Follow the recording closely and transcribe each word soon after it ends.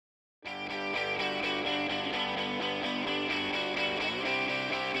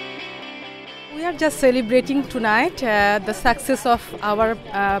We are just celebrating tonight the success of our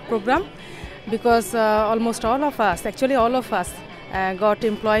program because almost all of us, actually all of us, got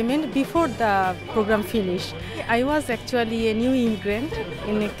employment before the program finished. I was actually a new immigrant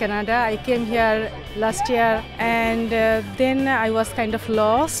in Canada. I came here last year and then I was kind of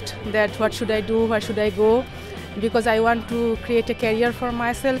lost that what should I do, where should I go, because I want to create a career for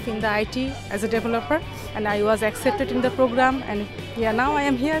myself in the IT as a developer, and I was accepted in the program, and yeah, now I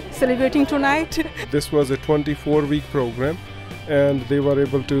am here celebrating tonight. This was a 24-week program and they were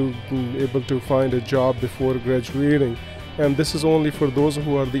able to find a job before graduating. And this is only for those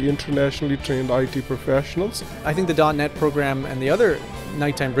who are the internationally trained IT professionals. I think the .NET program and the other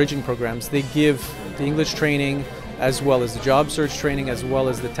nighttime bridging programs, they give the English training as well as the job search training as well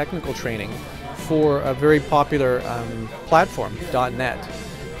as the technical training for a very popular platform, .NET.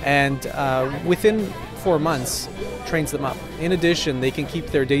 And within 4 months, trains them up. In addition, they can keep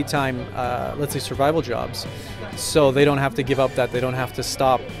their daytime, let's say, survival jobs, so they don't have to give up that, they don't have to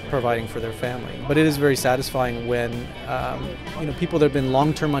stop providing for their family. But it is very satisfying when people that have been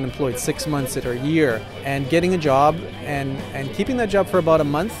long-term unemployed, 6 months or a year, and getting a job and keeping that job for about a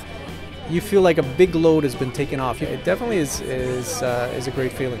month, you feel like a big load has been taken off. It definitely is a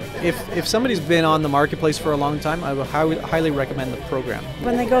great feeling. If somebody's been on the marketplace for a long time, I would highly recommend the program.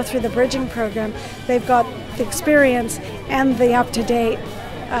 When they go through the bridging program, they've got the experience and the up-to-date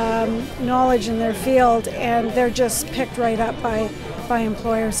knowledge in their field, and they're just picked right up by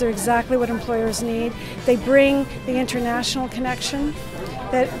employers. They're exactly what employers need. They bring the international connection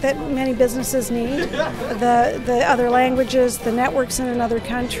that many businesses need, the other languages, the networks in another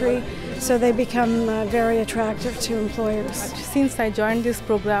country, so they become very attractive to employers. Since I joined this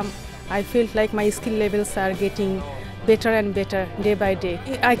program, I felt like my skill levels are getting better and better day by day.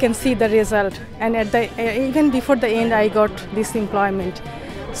 I can see the result, and even before the end I got this employment.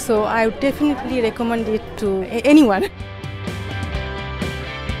 So I would definitely recommend it to anyone.